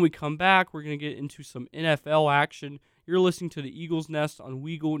 When we come back, we're going to get into some NFL action. You're listening to the Eagles Nest on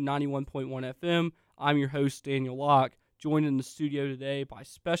Weagle 91.1 FM. I'm your host, Daniel Locke, joined in the studio today by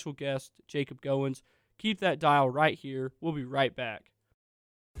special guest Jacob Goins. Keep that dial right here. We'll be right back.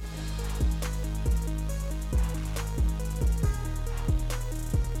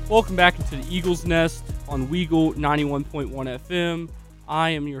 Welcome back into the Eagles Nest on Weagle 91.1 FM.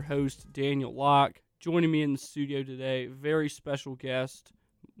 I am your host, Daniel Locke. Joining me in the studio today, very special guest,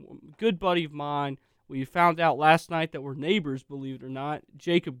 good buddy of mine. We found out last night that we're neighbors, believe it or not,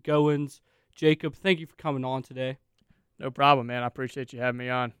 Jacob Goins. Jacob, thank you for coming on today. No problem, man. I appreciate you having me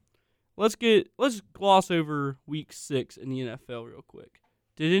on. Let's gloss over Week 6 in the NFL real quick.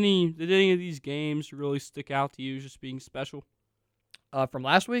 Did any of these games really stick out to you as just being special? From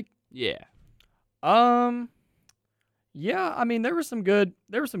last week? Yeah. Yeah, I mean there were some good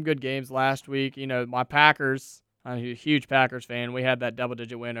games last week. My Packers, I'm a huge Packers fan. We had that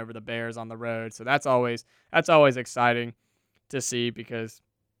double-digit win over the Bears on the road. So that's always exciting to see because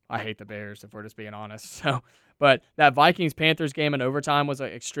I hate the Bears, if we're just being honest. So, but that Vikings-Panthers game in overtime was an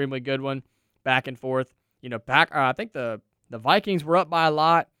extremely good one, back and forth. I think the Vikings were up by a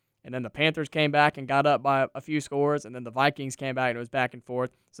lot, and then the Panthers came back and got up by a few scores, and then the Vikings came back and it was back and forth.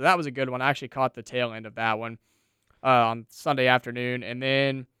 So that was a good one. I actually caught the tail end of that one on Sunday afternoon. And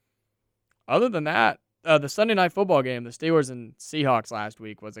then other than that, the Sunday night football game, the Steelers and Seahawks last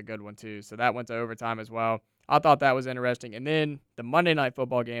week was a good one too. So that went to overtime as well. I thought that was interesting. And then the Monday night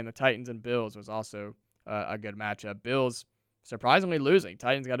football game, the Titans and Bills, was also a good matchup. Bills surprisingly losing.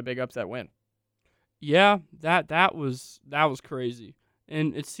 Titans got a big upset win. Yeah, that was crazy.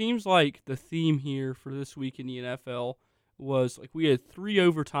 And it seems like the theme here for this week in the NFL was like we had 3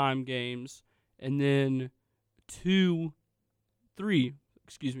 overtime games and then 3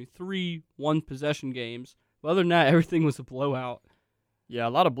 one possession games. But other than that, everything was a blowout. Yeah, a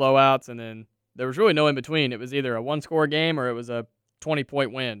lot of blowouts, and then there was really no in between. It was either a one-score game or it was a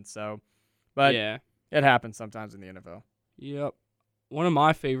 20-point win. So, but Yeah. it happens sometimes in the NFL. Yep. One of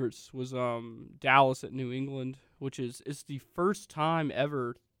my favorites was Dallas at New England, which is it's the first time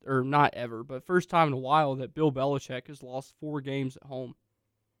ever, or not ever, but first time in a while that Bill Belichick has lost 4 games at home.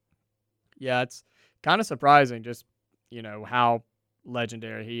 Yeah, it's kind of surprising just, how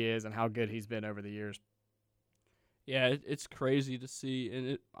legendary he is and how good he's been over the years. Yeah, it's crazy to see,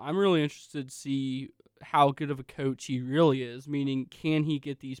 and I'm really interested to see how good of a coach he really is, meaning can he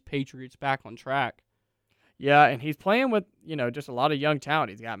get these Patriots back on track? Yeah, and he's playing with, just a lot of young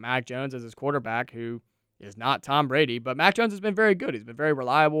talent. He's got Mac Jones as his quarterback, who is not Tom Brady, but Mac Jones has been very good. He's been very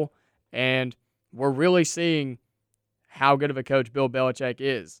reliable, and we're really seeing how good of a coach Bill Belichick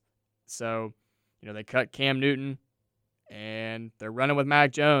is. So, they cut Cam Newton, and they're running with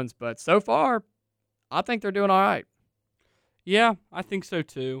Mac Jones, but so far, I think they're doing all right. Yeah, I think so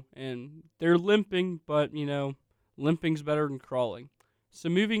too. And they're limping, but, limping's better than crawling. So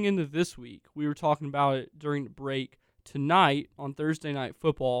moving into this week, we were talking about it during the break. Tonight, on Thursday Night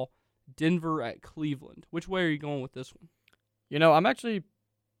Football, Denver at Cleveland. Which way are you going with this one? I'm actually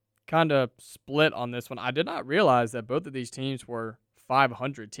kind of split on this one. I did not realize that both of these teams were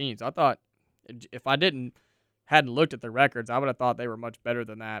 500 teams. I thought if I hadn't looked at the records, I would have thought they were much better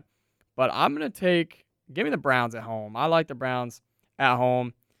than that. But I'm going to give me the Browns at home. I like the Browns at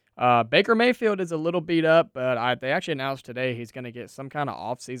home. Baker Mayfield is a little beat up, but they actually announced today he's going to get some kind of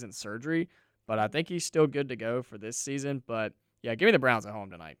off-season surgery. But I think he's still good to go for this season. But, yeah, give me the Browns at home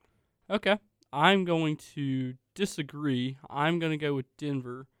tonight. Okay. I'm going to disagree. I'm going to go with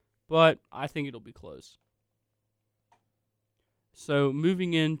Denver, but I think it'll be close. So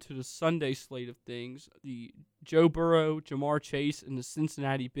moving into the Sunday slate of things, the Joe Burrow, Jamar Chase, and the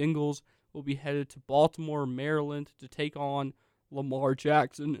Cincinnati Bengals will be headed to Baltimore, Maryland to take on Lamar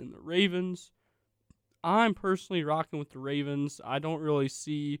Jackson and the Ravens. I'm personally rocking with the Ravens. I don't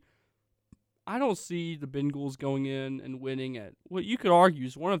see the Bengals going in and winning at what you could argue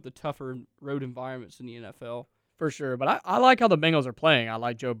is one of the tougher road environments in the NFL. For sure, but I like how the Bengals are playing. I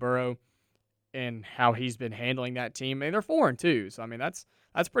like Joe Burrow and how he's been handling that team. I mean, they're 4-2, so I mean that's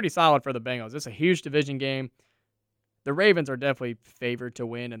pretty solid for the Bengals. It's a huge division game. The Ravens are definitely favored to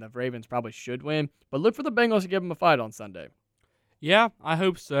win, and the Ravens probably should win. But look for the Bengals to give them a fight on Sunday. Yeah, I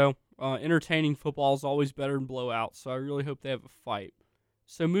hope so. Entertaining football is always better than blowouts, so I really hope they have a fight.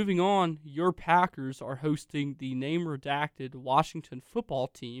 So moving on, your Packers are hosting the name-redacted Washington football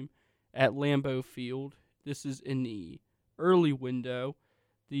team at Lambeau Field. This is in the early window.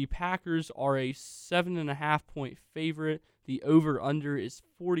 The Packers are a 7.5-point favorite. The over-under is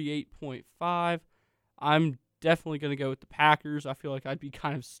 48.5. I'm definitely going to go with the Packers. I feel like I'd be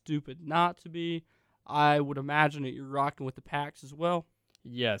kind of stupid not to be. I would imagine that you're rocking with the Packs as well.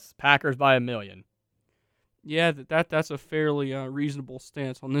 Yes, Packers by 1 million. Yeah, that's a fairly reasonable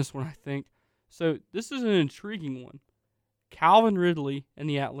stance on this one, I think. So this is an intriguing one. Calvin Ridley and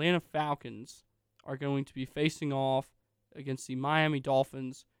the Atlanta Falcons are going to be facing off against the Miami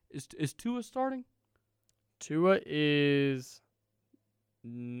Dolphins. Is Tua starting? Tua is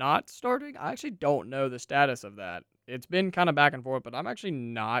not starting. I actually don't know the status of that. It's been kind of back and forth, but I'm actually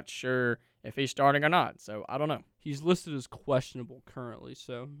not sure if he's starting or not. So I don't know. He's listed as questionable currently,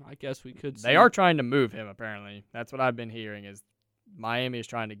 so I guess we could see. They are trying to move him, apparently. That's what I've been hearing, is Miami is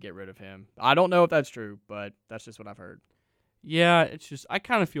trying to get rid of him. I don't know if that's true, but that's just what I've heard. Yeah, it's just I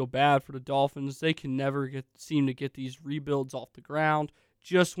kind of feel bad for the Dolphins. They can never seem to get these rebuilds off the ground.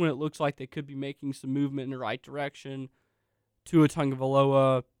 Just when it looks like they could be making some movement in the right direction. Tua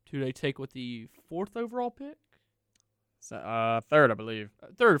Tagovailoa, who they take with the 4th overall pick? So, 3rd, I believe.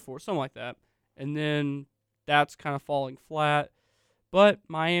 3rd or 4th, something like that. And then that's kind of falling flat. But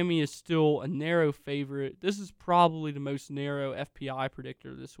Miami is still a narrow favorite. This is probably the most narrow FPI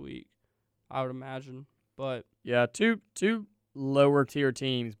predictor this week, I would imagine. But yeah, two lower tier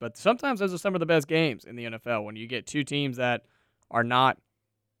teams, but sometimes those are some of the best games in the NFL when you get two teams that are not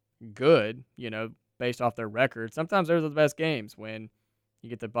good, based off their record. Sometimes those are the best games when you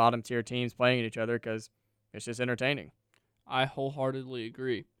get the bottom tier teams playing each other because it's just entertaining. I wholeheartedly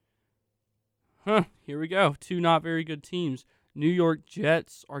agree. Here we go. 2 not very good teams. New York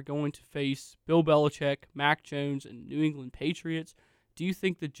Jets are going to face Bill Belichick, Mac Jones, and New England Patriots. Do you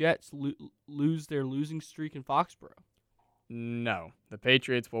think the Jets lose their losing streak in Foxborough? No, the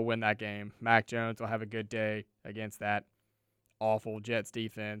Patriots will win that game. Mac Jones will have a good day against that awful Jets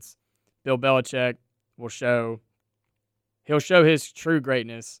defense. Bill Belichick will he'll show his true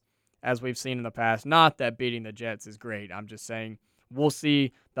greatness as we've seen in the past. Not that beating the Jets is great. I'm just saying we'll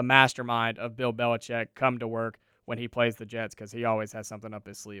see the mastermind of Bill Belichick come to work when he plays the Jets because he always has something up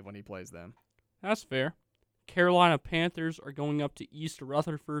his sleeve when he plays them. That's fair. Carolina Panthers are going up to East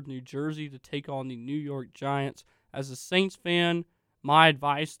Rutherford, New Jersey to take on the New York Giants. As a Saints fan, my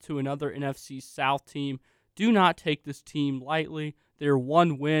advice to another NFC South team, do not take this team lightly. Their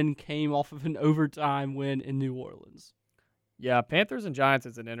one win came off of an overtime win in New Orleans. Yeah, Panthers and Giants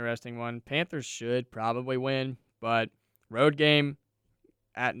is an interesting one. Panthers should probably win, but road game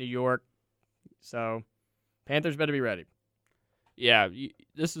at New York, so Panthers better be ready. Yeah,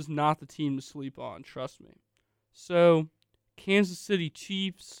 this is not the team to sleep on, trust me. So, Kansas City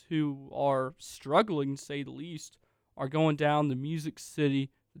Chiefs, who are struggling to say the least, are going down to Music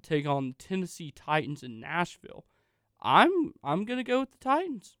City to take on the Tennessee Titans in Nashville. I'm gonna go with the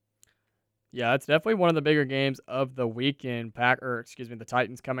Titans. Yeah, it's definitely one of the bigger games of the weekend. The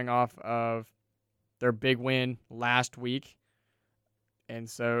Titans coming off of their big win last week. And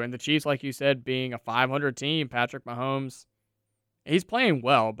the Chiefs, like you said, being a 500 team, Patrick Mahomes, he's playing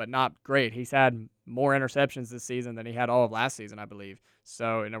well, but not great. He's had more interceptions this season than he had all of last season, I believe.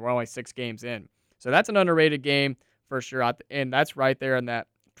 So, and we're only 6 games in. So that's an underrated game for sure. And that's right there in that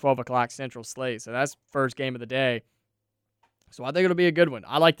 12 o'clock Central slate. So that's first game of the day. So I think it'll be a good one.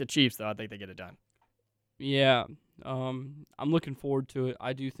 I like the Chiefs, though. I think they get it done. Yeah, I'm looking forward to it.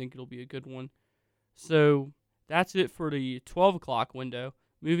 I do think it'll be a good one. So that's it for the 12 o'clock window.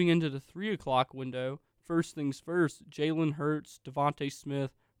 Moving into the 3 o'clock window, first things first, Jalen Hurts, Devontae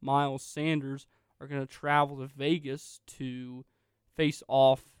Smith, Miles Sanders are going to travel to Vegas to face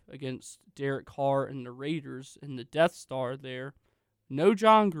off against Derek Carr and the Raiders in the Death Star there. No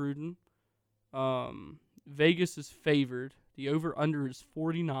John Gruden. Vegas is favored. The over-under is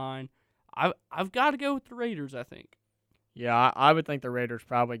 49. I've got to go with the Raiders, I think. Yeah, I would think the Raiders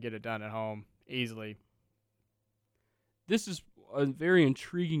probably get it done at home easily. This is a very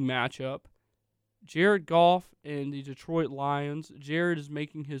intriguing matchup. Jared Goff and the Detroit Lions. Jared is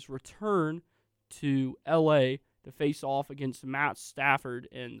making his return to L.A. to face off against Matt Stafford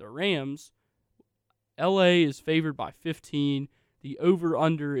and the Rams. L.A. is favored by 15. The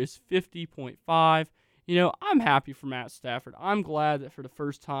over-under is 50.5. You know, I'm happy for Matt Stafford. I'm glad that for the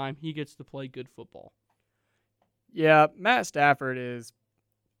first time he gets to play good football. Yeah, Matt Stafford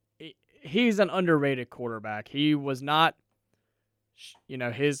he's an underrated quarterback. He was not,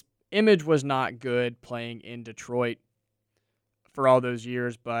 his image was not good playing in Detroit for all those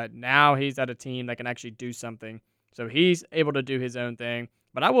years, but now he's at a team that can actually do something. So he's able to do his own thing.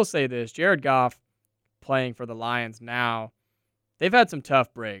 But I will say this, Jared Goff playing for the Lions now, they've had some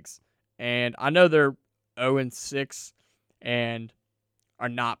tough breaks. And I know they're 0-6 and are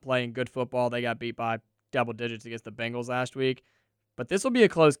not playing good football. They got beat by double digits against the Bengals last week. But this will be a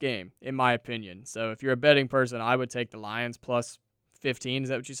close game, in my opinion. So if you're a betting person, I would take the Lions plus 15. Is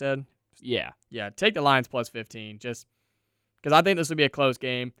that what you said? Yeah. Yeah, take the Lions plus 15 just because I think this will be a close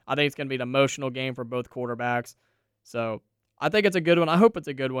game. I think it's going to be an emotional game for both quarterbacks. So I think it's a good one. I hope it's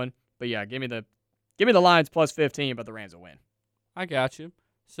a good one. But yeah, give me the Lions plus 15, but the Rams will win. I got you.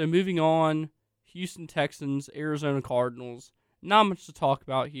 So moving on, Houston Texans, Arizona Cardinals. Not much to talk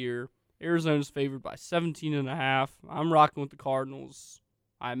about here. Arizona's favored by 17.5. I'm rocking with the Cardinals.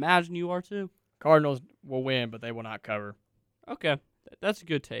 I imagine you are too. Cardinals will win, but they will not cover. Okay, that's a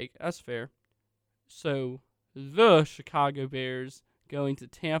good take. That's fair. So the Chicago Bears going to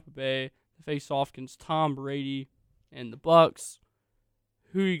Tampa Bay to face off against Tom Brady and the Bucks.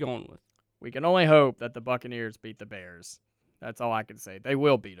 Who are you going with? We can only hope that the Buccaneers beat the Bears. That's all I can say. They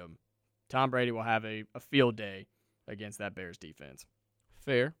will beat them. Tom Brady will have a field day against that Bears defense.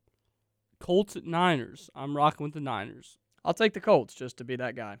 Fair. Colts at Niners. I'm rocking with the Niners. I'll take the Colts just to be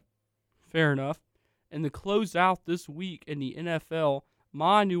that guy. Fair enough. And to close out this week in the NFL,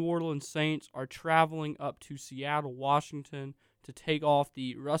 my New Orleans Saints are traveling up to Seattle, Washington to take on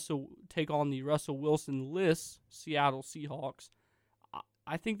the Russell Wilson-less Seattle Seahawks.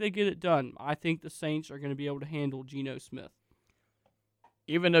 I think they get it done. I think the Saints are going to be able to handle Geno Smith.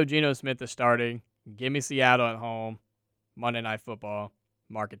 Even though Geno Smith is starting, give me Seattle at home. Monday Night Football.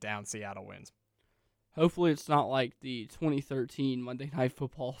 Mark it down. Seattle wins. Hopefully it's not like the 2013 Monday Night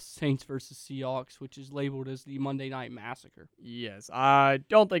Football Saints versus Seahawks, which is labeled as the Monday Night Massacre. Yes, I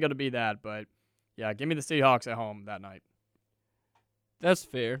don't think it'll be that, but yeah, give me the Seahawks at home that night. That's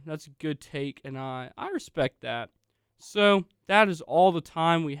fair. That's a good take, and I respect that. So that is all the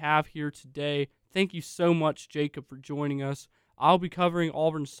time we have here today. Thank you so much, Jacob, for joining us. I'll be covering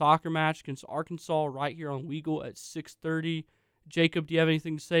Auburn's soccer match against Arkansas right here on Weagle at 6:30. Jacob, do you have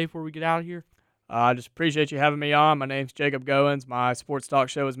anything to say before we get out of here? I just appreciate you having me on. My name's Jacob Goins. My sports talk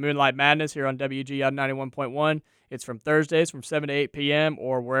show is Moonlight Madness here on WGL 91.1. It's from Thursdays from 7 to 8 p.m.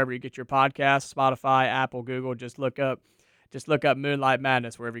 or wherever you get your podcasts, Spotify, Apple, Google. Just look up Moonlight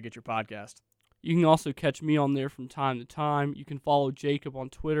Madness wherever you get your podcast. You can also catch me on there from time to time. You can follow Jacob on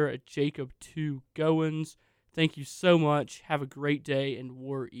Twitter at Jacob2Goins. Thank you so much. Have a great day, and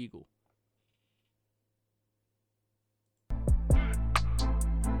War Eagle.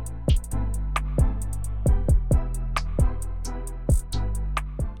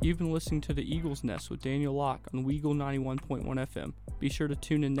 You've been listening to the Eagles Nest with Daniel Locke on Weagle 91.1 FM. Be sure to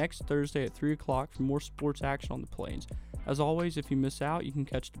tune in next Thursday at 3 o'clock for more sports action on the Plains. As always, if you miss out, you can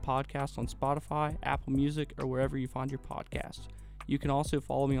catch the podcast on Spotify, Apple Music, or wherever you find your podcasts. You can also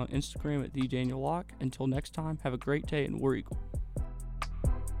follow me on Instagram at TheDanielLocke. Until next time, have a great day and War Eagle.